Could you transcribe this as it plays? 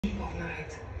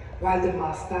night while the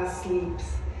master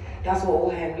sleeps. That's what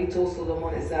old Henry told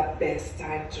Solomon is the best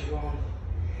time to run.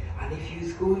 And if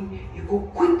he's going, you go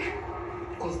quick,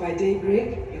 because by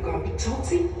daybreak, you're going to be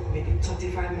 30, maybe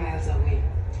 35 miles away.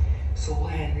 So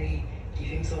old Henry give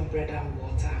him some bread and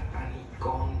water, and he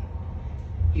gone.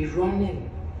 He running.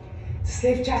 The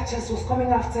slave Judges was coming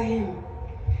after him.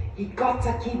 He got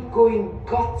to keep going,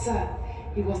 got to.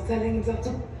 He was telling himself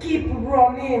to keep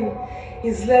running.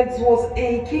 His legs was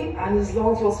aching and his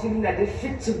lungs was feeling like they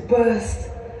fit to burst.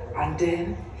 And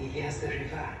then he hears the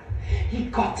river. He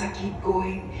got to keep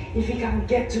going. If he can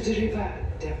get to the river,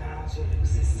 them hands will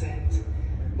lose his scent.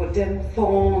 But them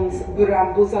thorns,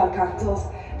 brambles and cactus,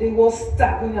 they was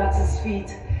stabbing at his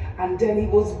feet. And then he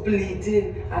was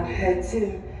bleeding and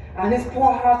hurting. And his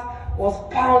poor heart was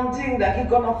pounding like he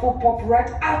gonna pop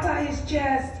right out of his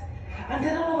chest. And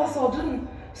then all of a sudden,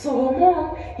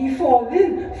 Solomon, he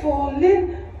falling.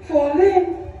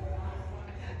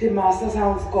 The master's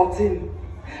hands got him,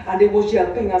 and they was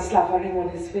yelping and slavering on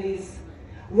his face.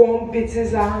 One bit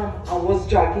his arm and was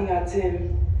dragging at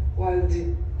him, while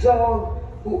the dog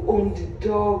who owned the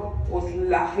dog was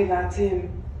laughing at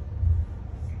him.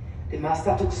 The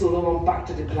master took Solomon back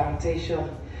to the plantation,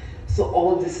 so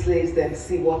all the slaves then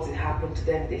see what had happened to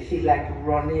them. They feel like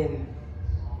running.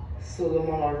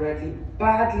 Solomon already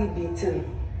badly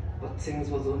beaten, but things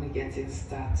was only getting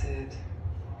started.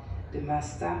 The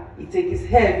master, he take his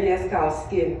heaviest cow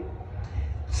skin,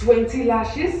 20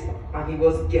 lashes, and he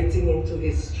was getting into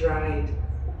his stride.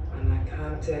 And I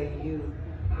can't tell you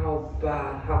how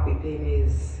bad happy pain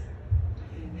is.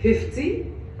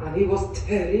 50, and he was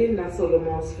tearing at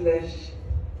Solomon's flesh.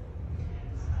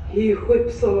 He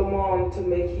whipped Solomon to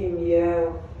make him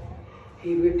yell.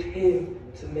 He whipped him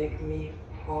to make me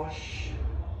hush.